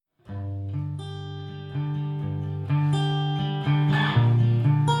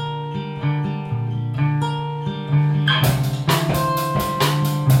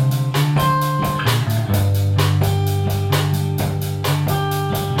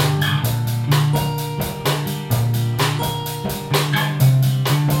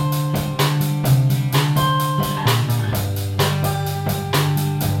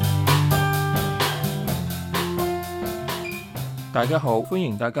大家好，歡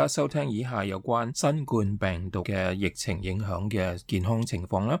迎大家收聽以下有關新冠病毒嘅疫情影響嘅健康情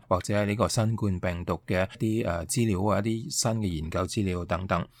況啦，或者係呢個新冠病毒嘅一啲資料啊，一啲新嘅研究資料等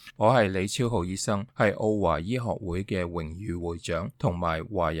等。我係李超豪醫生，係澳華醫學會嘅榮譽會長，同埋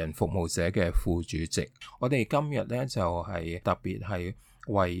華人服務社嘅副主席。我哋今日咧就係特別係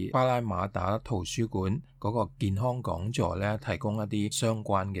為巴拉馬打圖書館嗰個健康講座咧提供一啲相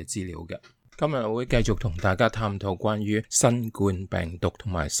關嘅資料嘅。今日我會繼續同大家探討關於新冠病毒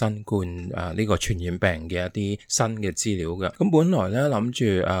同埋新冠呢個傳染病嘅一啲新嘅資料嘅。咁本來咧諗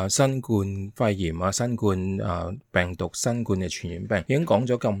住新冠肺炎啊、新冠病毒、新冠嘅傳染病已經講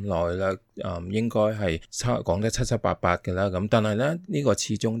咗咁耐啦，應該係講得七七八八嘅啦。咁但係咧呢個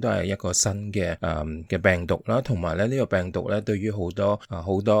始終都係一個新嘅病毒啦，同埋咧呢個病毒咧對於好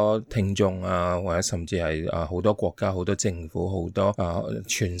多聽眾啊，或者甚至係好多國家、好多政府、好多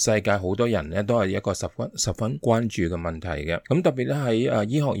全世界好多人都係一個十分關注嘅問題嘅。咁特別咧喺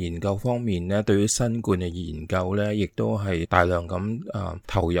醫學研究方面咧，對於新冠嘅研究咧，亦都係大量咁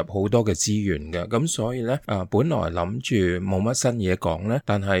投入好多嘅資源嘅。咁所以咧本來諗住冇乜新嘢講咧，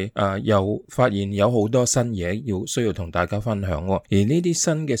但係又發現有好多新嘢需要同大家分享喎。而呢啲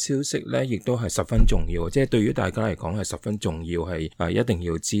新嘅消息咧，亦都係十分重要，即係對於大家嚟講係十分重要，係一定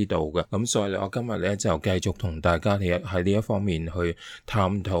要知道嘅。咁所以我今日咧就繼續同大家喺呢一方面去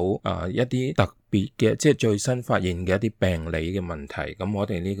探討一啲特別嘅，即係最新發現嘅一啲病理嘅問題。咁我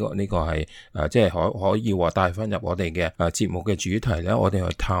哋呢個係即係可以話帶翻入我哋嘅節目嘅主題咧，我哋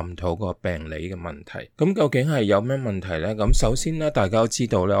去探討個病理嘅問題。咁究竟係有咩問題咧？咁首先咧，大家都知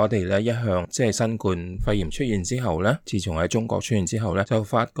道咧，我哋咧一向即係新冠肺炎出現之後咧，自從喺中國出現之後咧，就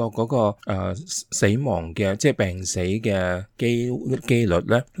發覺嗰個死亡嘅即係病死嘅機率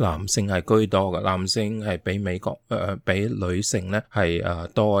咧，男性係居多嘅，男性係比女性咧係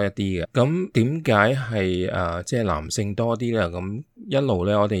多一啲嘅。咁點解係即係男性多啲咧？咁一路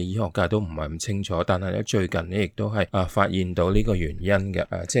咧，我哋醫學界都唔係咁清楚，但係咧最近咧亦都係發現到呢個原因嘅。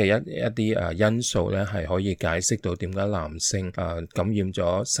即係一啲因素咧係可以解釋到點解男性感染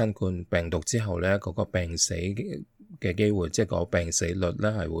咗新冠病毒之後咧嗰個病死嘅機會，即係個病死率咧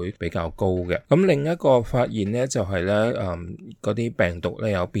係會比較高嘅。咁另一個發現咧就係咧嗰啲病毒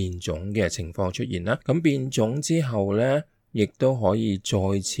咧有變種嘅情況出現啦。咁變種之後咧，亦都可以再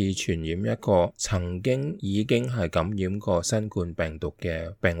次傳染一個曾經已經係感染過新冠病毒嘅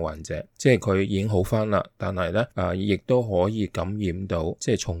病患者，即係佢已經好返啦，但係咧亦都可以感染到，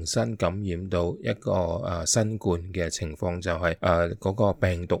即係重新感染到一個新冠嘅情況，就係嗰個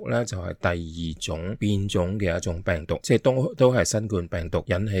病毒咧就係第二種變種嘅一種病毒，即係都係新冠病毒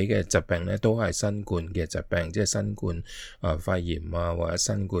引起嘅疾病咧，都係新冠嘅疾病，即係新冠肺炎啊或者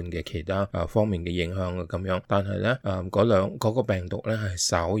新冠嘅其他方面嘅影響咁樣。但係咧嗰個病毒咧係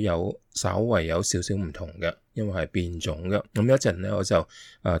稍為有少少唔同嘅，因為係變種嘅。咁一陣咧我就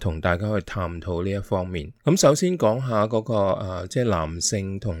同大家去探討呢一方面。咁首先講下嗰個即係男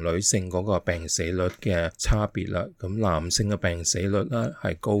性同女性嗰個病死率嘅差別啦。咁男性嘅病死率咧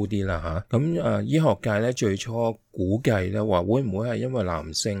係高啲啦吓。咁醫學界咧最初估計咧話會唔會係因為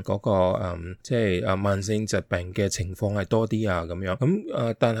男性嗰個即係慢性疾病嘅情況係多啲啊咁樣。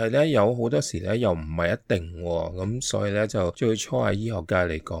咁但係咧有好多時咧又唔係一定喎。咁所以咧就最初喺醫學界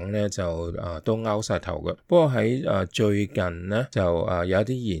嚟講咧就都拗晒頭嘅。不過喺最近咧就有一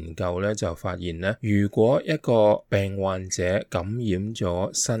啲研究咧就發現咧，如果一個病患者感染咗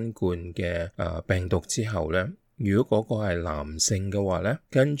新冠嘅病毒之後咧，如果嗰個係男性嘅話咧，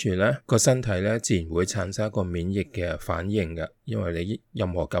跟住咧個身體咧自然會產生一個免疫嘅反應嘅，因為你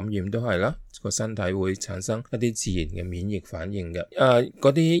任何感染都係啦，個身體會產生一啲自然嘅免疫反應嘅。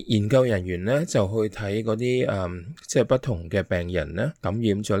嗰啲研究人員咧就去睇嗰啲即係不同嘅病人咧感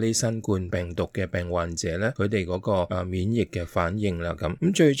染咗呢新冠病毒嘅病患者咧，佢哋嗰個免疫嘅反應啦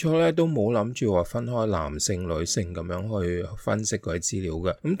咁。最初咧都冇諗住話分開男性女性咁樣去分析嗰啲資料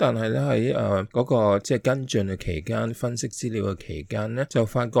嘅。咁但係咧喺嗰個即係跟進嘅期間，分析資料嘅期間咧，就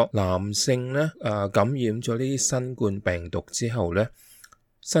發覺男性咧感染咗呢啲新冠病毒之後咧，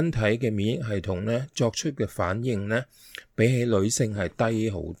身體嘅免疫系統咧作出嘅反應咧，比起女性係低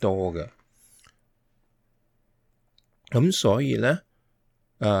好多嘅。咁所以咧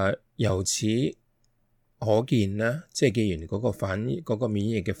由此可見咧，即係既然嗰個免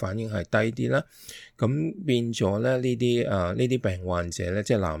疫嘅反應係低啲啦，咁變咗咧呢啲病患者咧，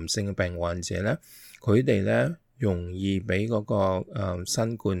即係男性嘅病患者咧，佢哋咧容易俾嗰個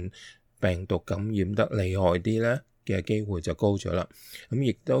新冠病毒感染得厲害啲咧嘅機會就高咗啦。咁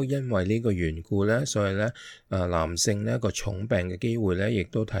亦都因為呢個緣故咧，所以咧男性咧個重病嘅機會咧亦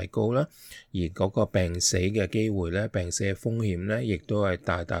都提高啦，而嗰個病死嘅機會咧，病死嘅風險咧亦都係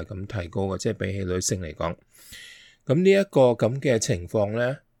大大咁提高嘅，即係比起女性嚟講。咁呢一個咁嘅情況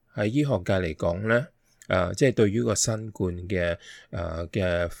咧，喺醫學界嚟講咧，即係對於個新冠嘅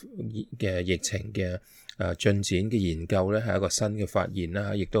疫情嘅進展嘅研究咧，係一個新嘅發現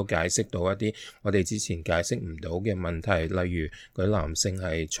啦，亦都解釋到一啲我哋之前解釋唔到嘅問題，例如佢男性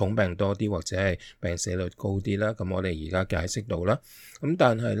係重病多啲或者係病死率高啲啦，咁我哋而家解釋到啦。咁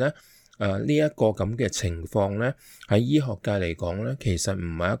但係咧，呢一個咁嘅情況咧，喺醫學界嚟講咧，其實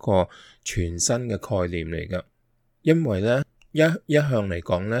唔係一個全新嘅概念嚟㗎，因為咧一向嚟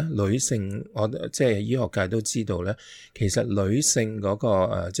講咧，女性即係醫學界都知道咧，其實女性嗰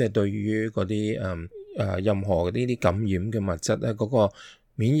個即係對於嗰啲任何呢啲感染嘅物質咧，嗰個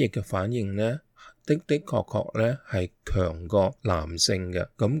免疫嘅反應咧，的確咧係強過男性嘅，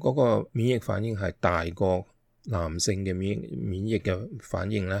咁嗰個免疫反應係大過男性嘅免疫嘅反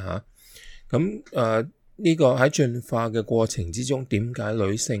應咧嚇。咁呢個喺進化嘅過程之中，點解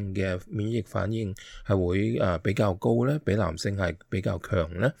女性嘅免疫反應係會比較高咧，比男性係比較強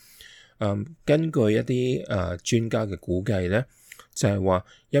咧？根據一啲專家嘅估計咧，就係話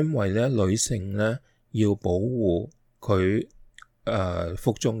因為咧女性咧要保護佢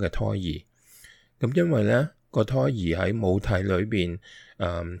腹中嘅胎兒，咁因為咧個胎兒喺母體裏邊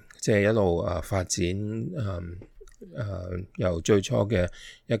即係一路發展由最初嘅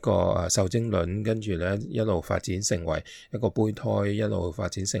一個受精卵，跟住咧一路發展成為一個胚胎，一路發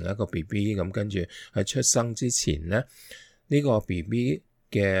展成一個 BB， 咁跟住喺出生之前咧，呢個 BB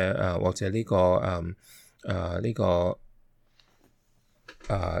嘅或者呢個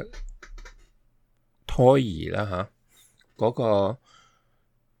胎兒啦嚇，嗰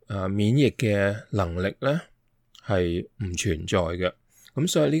個免疫嘅能力咧係唔存在嘅。咁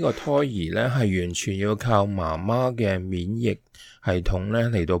所以呢個胎兒咧係完全要靠媽媽嘅免疫系統咧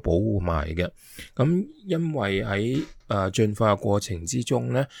嚟到保護埋嘅。咁因為喺進化過程之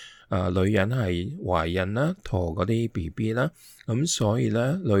中咧，女人係懷孕啦，陀嗰啲 BB 啦，咁所以咧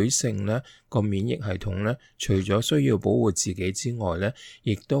女性咧個免疫系統咧，除咗需要保護自己之外咧，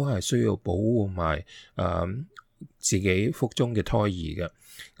亦都係需要保護埋自己腹中嘅胎兒嘅。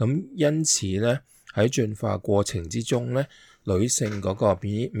咁因此咧喺進化過程之中咧，女性嗰個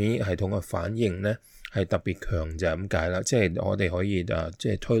免疫系統嘅反應咧係特別強，就係咁解啦。即係我哋可以即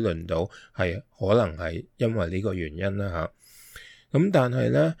係推論到係可能係因為呢個原因啦嚇。咁但係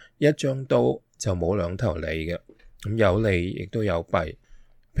咧一張刀就冇兩頭利嘅，咁有利亦都有弊。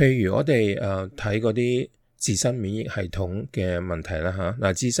譬如我哋睇嗰啲自身免疫系統嘅問題啦嚇。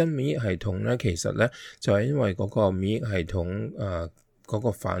嗱，自身免疫系統咧其實咧就係因為嗰個免疫系統嗰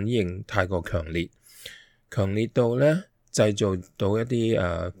個反應太過強烈到咧，製造到一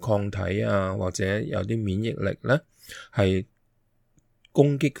啲抗體或者有啲免疫力咧，係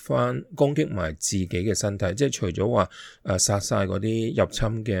攻擊埋自己嘅身體，即係除咗話殺晒嗰啲入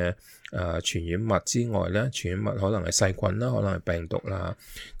侵嘅傳染物之外咧，傳染物可能係細菌啦，可能係病毒啦，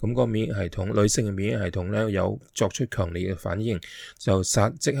咁個免疫系統，女性嘅免疫系統咧有作出強烈嘅反應，就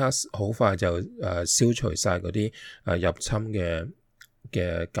即刻好快就消除晒嗰啲入侵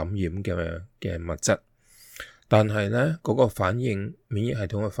嘅感染嘅物質。但係咧嗰個反應，免疫系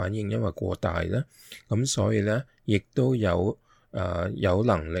統嘅反應因為過大咧，咁所以咧亦都有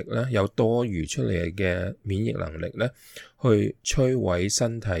能力咧，有多餘出嚟嘅免疫能力咧，去摧毀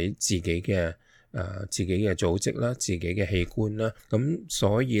身體自己嘅組織啦，自己嘅器官啦，咁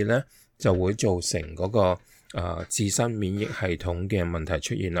所以咧就會造成嗰個自身免疫系統嘅問題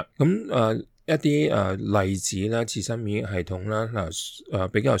出現啦。咁一啲例子啦，自身免疫系統啦，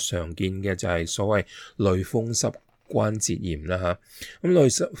比較常見嘅就係所謂類風濕關節炎啦嚇。咁類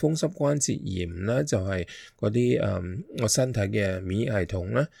風濕關節炎咧就係嗰啲我身體嘅免疫系統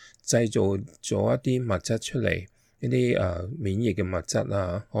咧製造咗一啲物質出嚟，一啲免疫嘅物質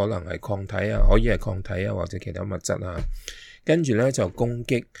啊，可能係抗體啊，可以係抗體啊或者其他物質啊，跟住咧就攻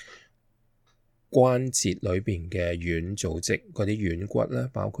擊關節裏邊嘅軟組織，嗰啲軟骨咧，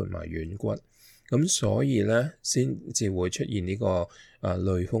包括埋軟骨。咁所以咧，先至會出現呢個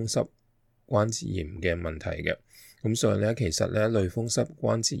類風濕關節炎嘅問題嘅。咁所以咧，其實咧類風濕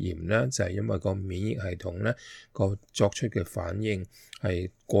關節炎咧就係因為個免疫系統咧個作出嘅反應係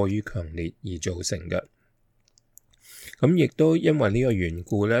過於強烈而造成嘅。咁亦都因為呢個緣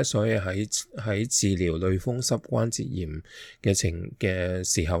故咧，所以喺治療類風濕關節炎嘅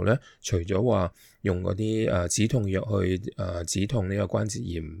時候咧，除咗話用嗰啲止痛藥去止痛呢個關節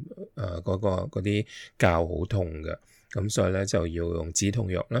炎嗰啲較好痛嘅，咁所以咧就要用止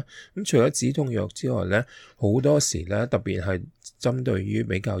痛藥啦。咁除咗止痛藥之外咧，好多時咧特別係針對於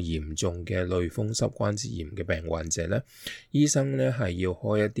比較嚴重嘅類風濕關節炎嘅病患者咧，醫生咧係要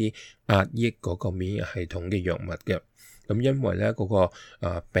開一啲壓抑嗰個免疫系統嘅藥物嘅。咁因為咧嗰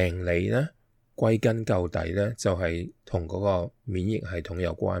個病理咧歸根究底咧，就係同嗰個免疫系統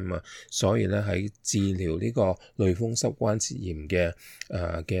有關嘛。所以咧喺治療呢個類風濕關節炎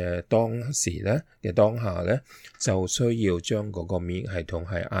嘅當時咧嘅當下咧，就需要將嗰個免疫系統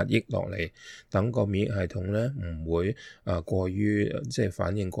係壓抑落嚟，等個免疫系統咧唔會過於即係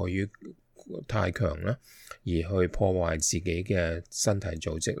反應過於太強啦，而去破壞自己嘅身體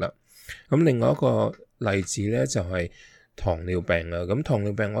組織啦。咁另外一個例子咧就係糖尿病啦。咁糖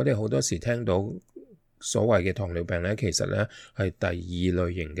尿病我哋好多時聽到所謂嘅糖尿病咧，其實咧係第二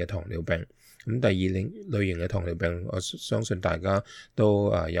類型嘅糖尿病。咁第二類型嘅糖尿病，我相信大家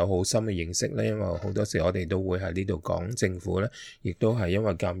都有好深嘅認識咧，因為好多時我哋都會喺呢度講政府咧，亦都係因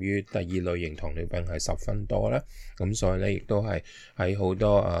為鑑於第二類型糖尿病係十分多啦，咁所以咧亦都係喺好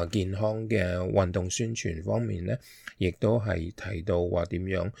多健康嘅運動宣傳方面咧，亦都係提到話點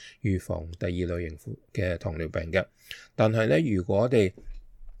樣預防第二類型嘅糖尿病嘅。但係咧，如果我哋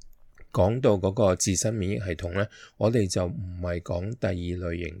講到嗰個自身免疫系統咧，我哋就唔係講第二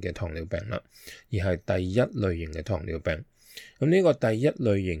類型嘅糖尿病啦，而係第一類型嘅糖尿病。咁呢個第一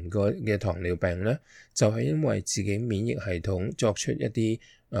類型嘅糖尿病咧，就係因為自己免疫系統作出一啲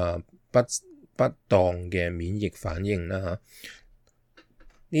不當嘅免疫反應啦嚇。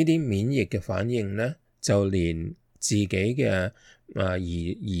呢啲免疫嘅反應咧，就連自己嘅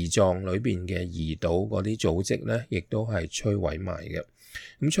胰臟裏邊嘅胰島嗰啲組織咧，亦都係摧毀埋嘅。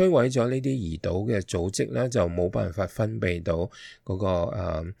咁摧毀咗呢啲胰島嘅組織咧，就冇辦法分泌到嗰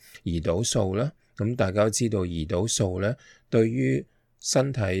個胰島素啦。咁大家都知道胰島素咧，對於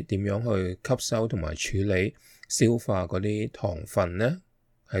身體點樣去吸收同埋處理消化嗰啲糖分咧，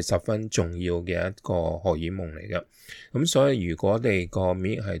係十分重要嘅一個荷爾蒙嚟嘅。咁所以如果我哋個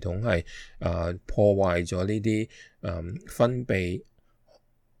免疫系統係破壞咗呢啲分泌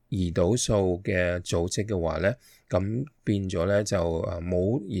胰島素嘅組織嘅話咧，咁變咗咧就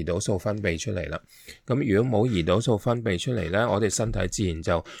冇胰島素分泌出嚟啦。咁如果冇胰島素分泌出嚟咧，我哋身體自然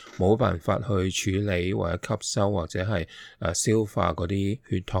就冇辦法去處理或者吸收或者係消化嗰啲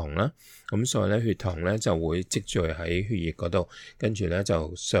血糖啦。咁所以咧血糖咧就會積聚喺血液嗰度，跟住咧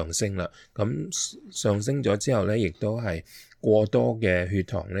就上升啦。咁上升咗之後咧，亦都係過多嘅血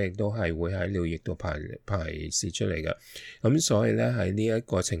糖咧，亦都係會喺尿液度排泄出嚟嘅。咁所以咧喺呢一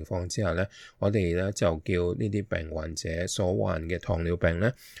個情況之下咧，我哋咧就叫呢啲病患者所患嘅糖尿病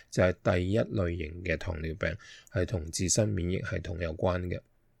咧，就係第一類型嘅糖尿病，係同自身免疫系統有關嘅。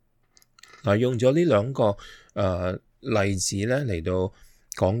嗱，用咗呢兩個例子咧嚟到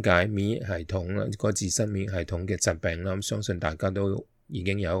講解免疫系統啦，個自身免疫系統嘅疾病啦，咁相信大家都已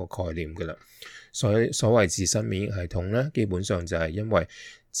經有一個概念㗎啦。所謂自身免疫系統咧，基本上就係因為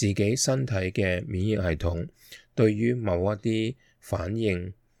自己身體嘅免疫系統對於某一啲反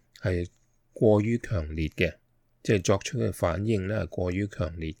應係過於強烈嘅，即係作出嘅反應咧係過於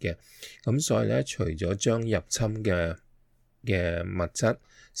強烈嘅。咁所以咧，除咗將入侵嘅物質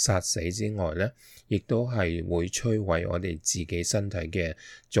殺死之外咧，亦都係會摧毀我哋自己身體嘅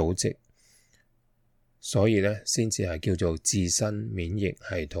組織，所以咧先至係叫做自身免疫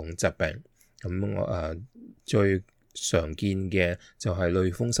系統疾病。咁最常見嘅就係類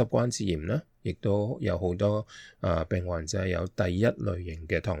風濕關節炎啦，亦都有好多病患者有第一類型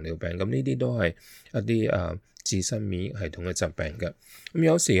嘅糖尿病。咁呢啲都係一啲自身免疫系統嘅疾病嘅。咁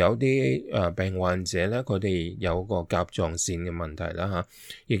有時有啲病患者咧，佢哋有個甲狀腺嘅問題啦嚇，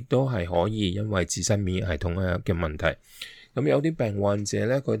亦都係可以因為自身免疫系統嘅問題。咁有啲病患者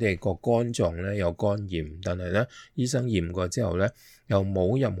咧，佢哋個肝臟咧有肝炎，但係咧醫生驗過之後咧，又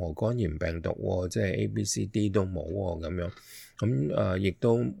冇任何肝炎病毒喎，即係 A、B、C、D 都冇喎咁樣。咁亦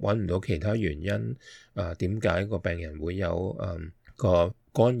都揾唔到其他原因點解個病人會有個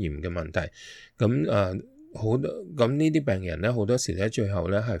肝炎嘅問題。咁呢啲病人咧，好多時咧最後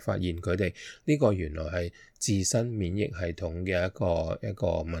咧係發現佢哋呢個原來係自身免疫系統嘅一個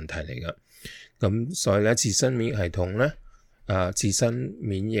問題嚟㗎。咁所以咧自身免疫系統咧自身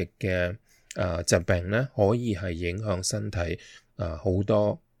免疫嘅疾病咧，可以係影響身體好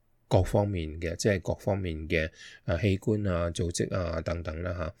多各方面嘅，即係各方面嘅器官組織等等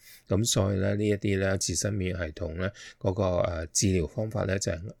啦嚇。咁所以咧呢一啲咧自身免疫系統咧嗰個治療方法咧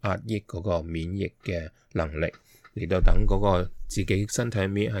就係壓抑嗰個免疫嘅能力，嚟到等嗰個自己身體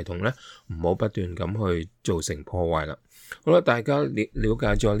免疫系統咧唔好不斷咁去造成破壞啦。好啦，大家了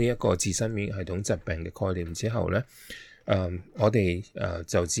解咗呢一個自身免疫系統疾病嘅概念之後咧，我哋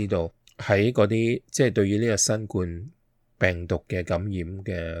就知道喺嗰啲即係對於呢個新冠病毒嘅感染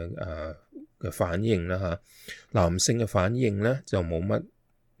嘅反應啦嚇，男性嘅反應咧就冇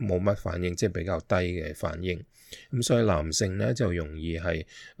乜反應，即係比較低嘅反應。咁所以男性咧就容易係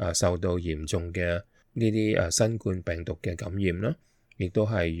受到嚴重嘅呢啲新冠病毒嘅感染啦，亦都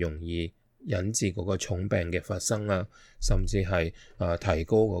係容易引致嗰個重病嘅發生啊，甚至係提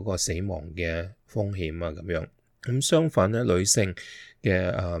高嗰個死亡嘅風險啊咁樣。咁相反咧，女性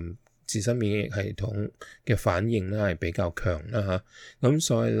嘅自身免疫系統嘅反應咧係比較強啦嚇。咁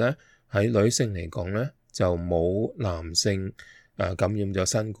所以咧喺女性嚟講咧就冇男性感染咗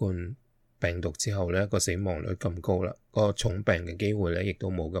新冠病毒之後咧個死亡率咁高啦，個重病嘅機會咧亦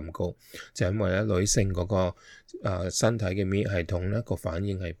都冇咁高，就因為咧女性嗰個身體嘅免疫系統咧個反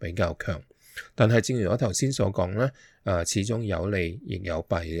應係比較強。但係正如我頭先所講咧，始終有利亦有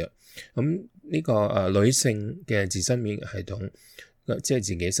弊嘅。咁呢個女性嘅自身免疫系統，即係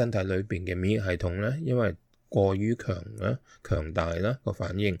自己身體裏邊嘅免疫系統咧，因為過於強大啦個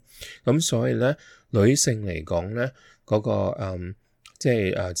反應，咁所以咧女性嚟講咧嗰個即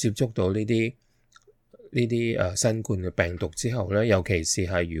係接觸到呢啲新冠嘅病毒之後咧，尤其是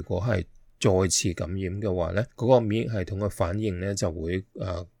係如果係再次感染嘅話咧，嗰個免疫系統嘅反應咧就會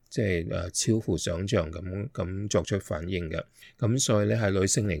即係超乎想像咁作出反應嘅。咁所以咧喺女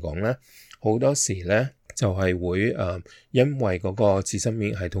性嚟講咧，好多時咧就係會因為嗰個自身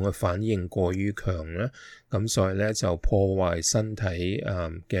免疫系統嘅反應過於強咧，咁所以咧就破壞身體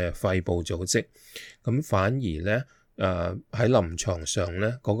嘅肺部組織，咁反而咧喺臨床上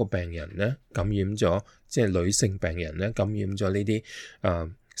咧嗰個病人咧感染咗，即係女性病人咧感染咗呢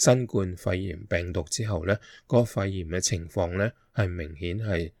啲新冠肺炎病毒之後咧，嗰個肺炎嘅情況咧係明顯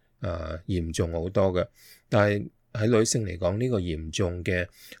係嚴重好多嘅。但係喺女性嚟講，呢個嚴重嘅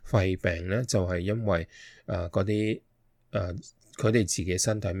肺病咧就係因為嗰啲佢哋自己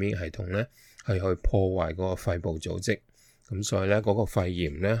身體免疫系統咧係去破壞嗰個肺部組織，咁所以咧嗰個肺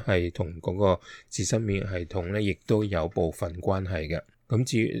炎咧係同嗰個自身免疫系統咧亦都有部分關係嘅。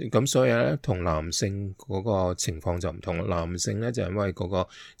咁所以咧同男性嗰個情況就唔同，男性咧就因為嗰個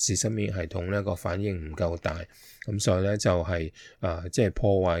自身免疫系統咧個反應唔夠大，咁所以咧就係即係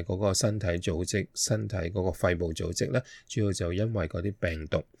破壞嗰個身體組織，身體嗰個肺部組織咧，主要就因為嗰啲病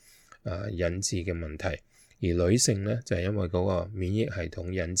毒引致嘅問題，而女性咧就係因為嗰個免疫系統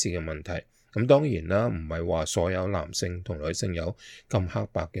引致嘅問題。咁當然啦，唔係話所有男性同女性有咁黑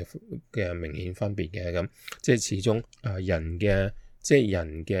白嘅明顯分別嘅，咁即係始終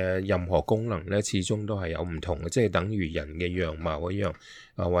人嘅任何功能咧，始終都係有唔同嘅，即係等於人嘅樣貌一樣，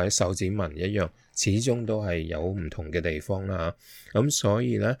或者手指紋一樣，始終都係有唔同嘅地方啦。咁所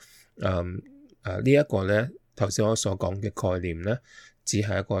以咧，呢一個咧，頭先我所講嘅概念咧，只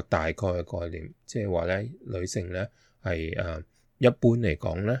係一個大概嘅概念，即係話咧，女性咧係一般嚟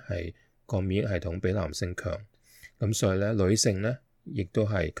講咧係個免疫系統比男性強，咁所以咧女性咧亦都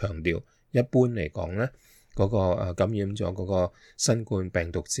係強調一般嚟講咧。嗰個感染咗嗰個新冠病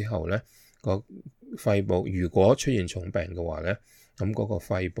毒之後咧，個肺部如果出現重病嘅話咧，咁嗰個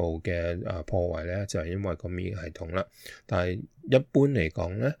肺部嘅破壞咧就係因為個免疫系統啦。但係一般嚟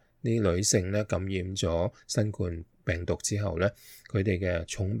講咧，啲女性咧感染咗新冠病毒之後咧，佢哋嘅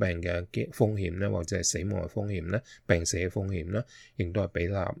重病嘅風險咧，或者係死亡嘅風險咧，病死嘅風險咧，亦都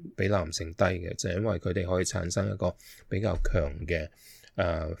係比男性低嘅，就係因為佢哋可以產生一個比較強嘅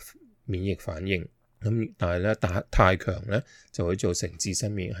免疫反應。咁但係咧太強咧就會造成自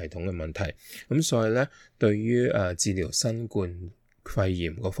身免疫系統嘅問題。咁所以咧對於治療新冠肺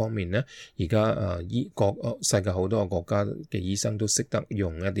炎嗰方面咧，而家世界好多個國家嘅醫生都識得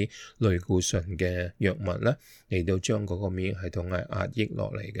用一啲類固醇嘅藥物咧嚟到將嗰個免疫系統係壓抑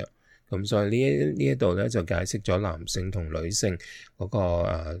落嚟嘅。咁所以呢一度咧就解釋咗男性同女性嗰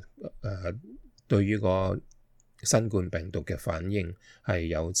個對於個新冠病毒嘅反應係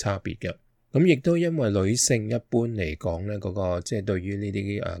有差別嘅。咁亦都因為女性一般嚟講咧，嗰個即係對於呢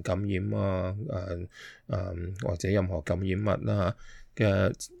啲感染或者任何感染物啦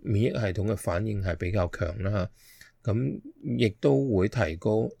嘅免疫系統嘅反應係比較強啦，咁亦都會提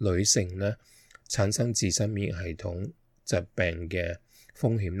高女性咧產生自身免疫系統疾病嘅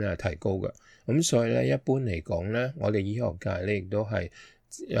風險咧係提高嘅。咁所以咧一般嚟講咧，我哋醫學界咧亦都係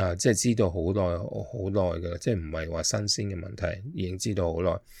即係知道好耐嘅，即係唔係話新鮮嘅問題，已經知道好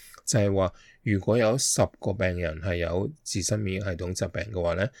耐。就係話，如果有10個病人係有自身免疫系統疾病嘅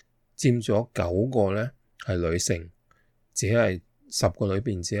話咧，佔咗9個咧係女性，只係10個裏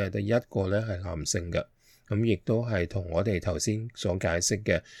邊只係得1個咧係男性嘅。咁亦都係同我哋頭先所解釋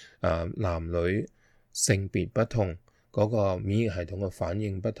嘅男女性別不同嗰個免疫系統嘅反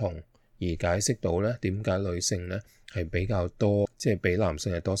應不同，而解釋到咧點解女性咧係比較多，即係比男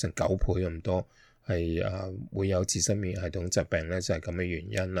性係多成9倍咁多，係會有自身免疫系統疾病咧，就係咁嘅原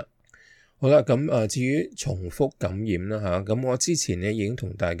因啦。好啦，咁至於重複感染啦嚇，咁我之前咧已經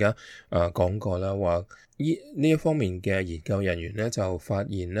同大家講過啦，話呢一方面嘅研究人員咧就發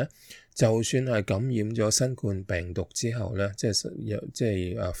現咧，就算係感染咗新冠病毒之後咧，即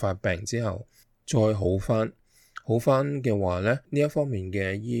係發病之後再好翻嘅話咧，呢一方面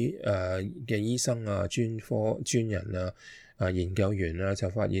嘅醫生啊、專人啊、研究員啊，就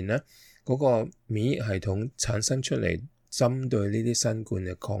發現咧嗰個免疫系統產生出嚟針對呢啲新冠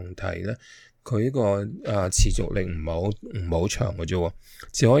嘅抗體咧，佢呢個持續力唔好長嘅啫，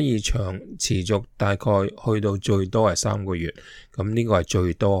只可以持續大概去到最多係3個月，咁呢個係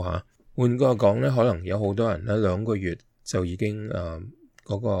最多嚇。換句話講咧，可能有好多人咧2個月就已經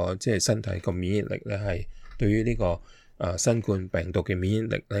嗰個即係身體個免疫力咧係對於呢個新冠病毒嘅免疫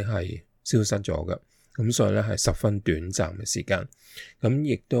力咧係消失咗嘅，咁所以咧係十分短暫嘅時間。咁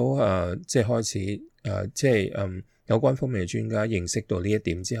亦都即係開始有關方面嘅專家認識到呢一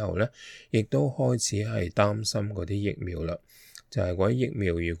點之後咧，亦都開始係擔心嗰啲疫苗啦。就係嗰啲疫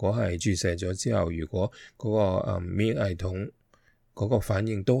苗如果係注射咗之後，如果嗰個免疫系統嗰個反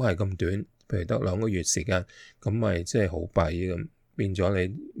應都係咁短，譬如得2個月時間，咁咪即係好弊咁，變咗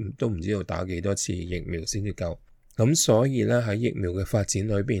你都唔知道打幾多次疫苗先至夠。咁所以咧喺疫苗嘅發展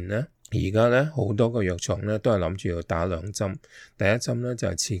裏邊咧，而家咧好多個藥廠咧都係諗住要打2針。第一針咧就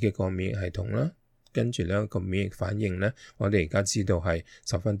係刺激個免疫系統啦，跟住咧個免疫反應咧，我哋而家知道係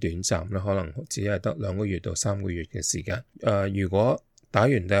十分短暫啦，可能只係得2個月到3個月嘅時間。如果打完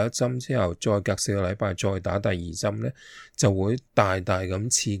第一針之後，再隔4個禮拜再打第2針咧，就會大咁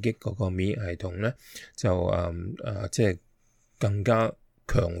刺激嗰個免疫系統咧，就即係更加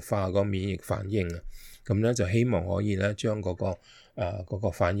強化個免疫反應啊。咁咧就希望可以咧將嗰個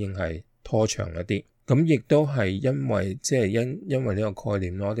反應係拖長一啲。咁亦都係因為因為呢個概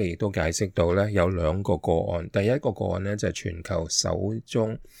念，我哋亦都解釋到咧有2個個案。第一個個案咧就係全球首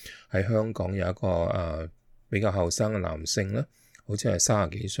宗喺香港有一個比較後生嘅男性啦。好似係30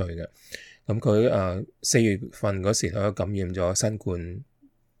幾歲嘅，咁佢4月份嗰時佢感染咗新冠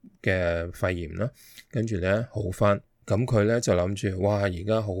嘅肺炎啦，跟住咧好翻，咁佢咧就諗住哇而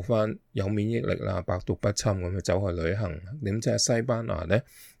家好翻有免疫力啦，百毒不侵咁就走去旅行，點知喺西班牙咧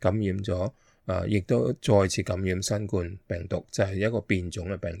感染咗亦都再次感染新冠病毒，就係一個變種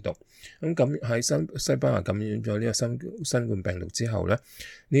嘅病毒。咁喺西班牙感染咗呢個新冠病毒之後咧，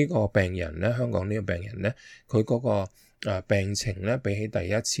呢個病人咧，香港呢個病人咧，佢嗰個病情咧比起第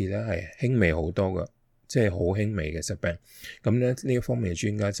一次咧係輕微好多嘅，即係好輕微嘅疾病。咁咧呢一方面嘅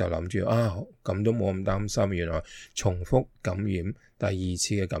專家就諗住咁都冇咁擔心，原來重複感染第2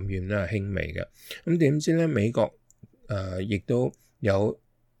次嘅感染咧係輕微嘅。咁點知咧美國亦都有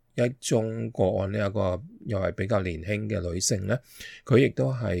一宗個案咧，有個又係比較年輕嘅女性咧，佢亦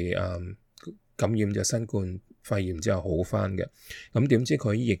都係感染咗新冠肺炎之後好翻嘅。咁點知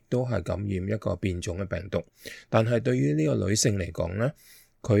佢亦都係感染一個變種嘅病毒，但係對於呢個女性嚟講咧，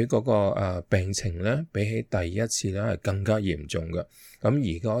佢嗰個病情咧比起第一次咧係更加嚴重嘅。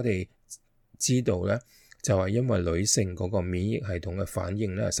咁而家我哋知道咧，就係因為女性嗰個免疫系統嘅反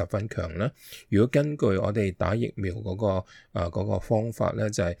應咧係十分強啦。如果根據我哋打疫苗嗰個方法咧，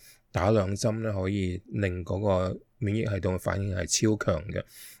就係打2針咧可以令嗰個免疫系統嘅反應係超強嘅。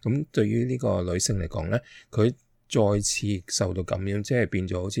咁對於呢個女性嚟講咧，佢再次受到感染，即係變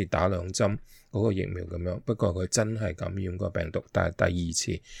咗好似打2針嗰個疫苗咁樣。不過佢真係感染個病毒，但係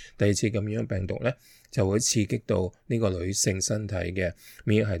第二次感染病毒咧，就會刺激到呢個女性身體嘅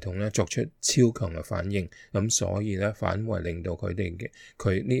免疫系統咧作出超強嘅反應。咁所以咧反為令到佢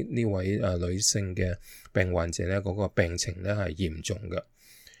呢位女性嘅病患者咧嗰個病情咧係嚴重嘅。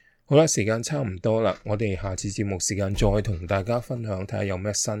好啦，時間差唔多啦，我哋下次節目時間再同大家分享，睇下有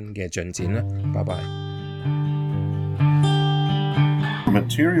咩新嘅進展啦。拜拜。The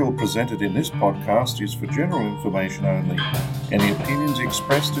material presented in this podcast is for general information only. Any opinions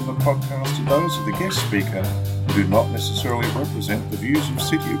expressed in the podcast are those of the guest speaker and do not necessarily represent the views of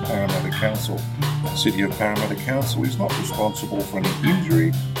City of Parramatta Council. City of Parramatta Council is not responsible for any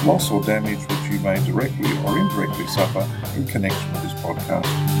injury, loss or damage which you may directly or indirectly suffer in connection with this podcast.